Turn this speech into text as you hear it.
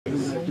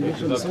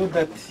So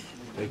that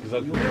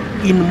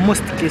in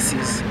most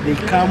cases they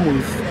come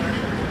with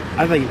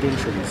other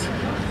intentions.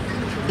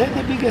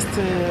 The biggest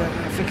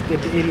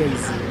affected area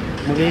is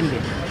Mubende.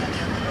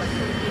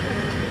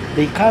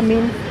 They come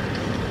in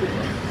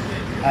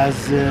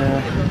as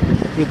a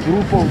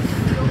group of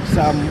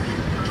some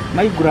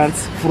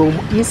migrants from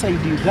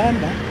inside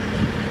Uganda,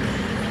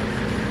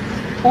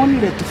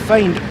 only to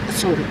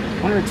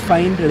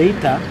find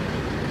later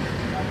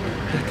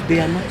that they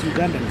are not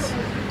Ugandans,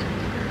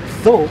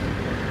 though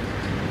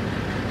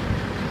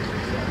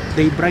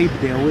they bribe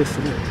their way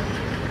through.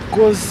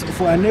 Because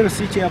for an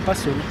LC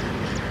chairperson,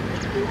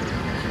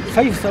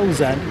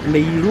 5,000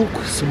 may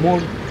look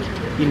small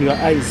in your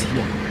eyes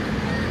here,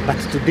 but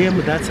to them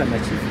that's an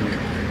achievement.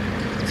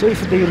 So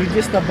if they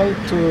register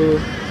about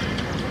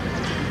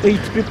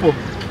 8 people,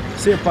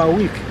 say per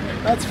week,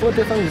 that's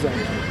 40,000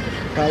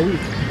 per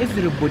week.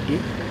 Everybody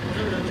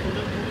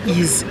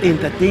is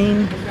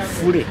entertained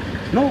fully.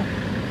 No,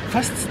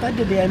 first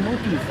study their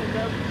motive.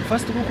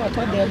 First look at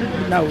what they are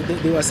doing. Now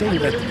they were saying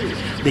that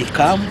they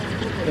come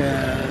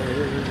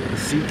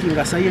seeking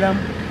asylum,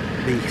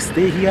 they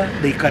stay here,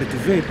 they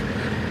cultivate.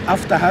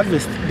 After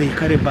harvest, they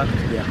carry back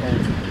to their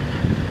country.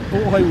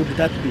 Oh, why would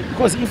that be?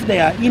 Because if they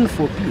are in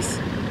for peace,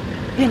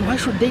 then why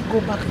should they go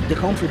back to the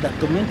country that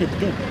tormented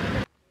them?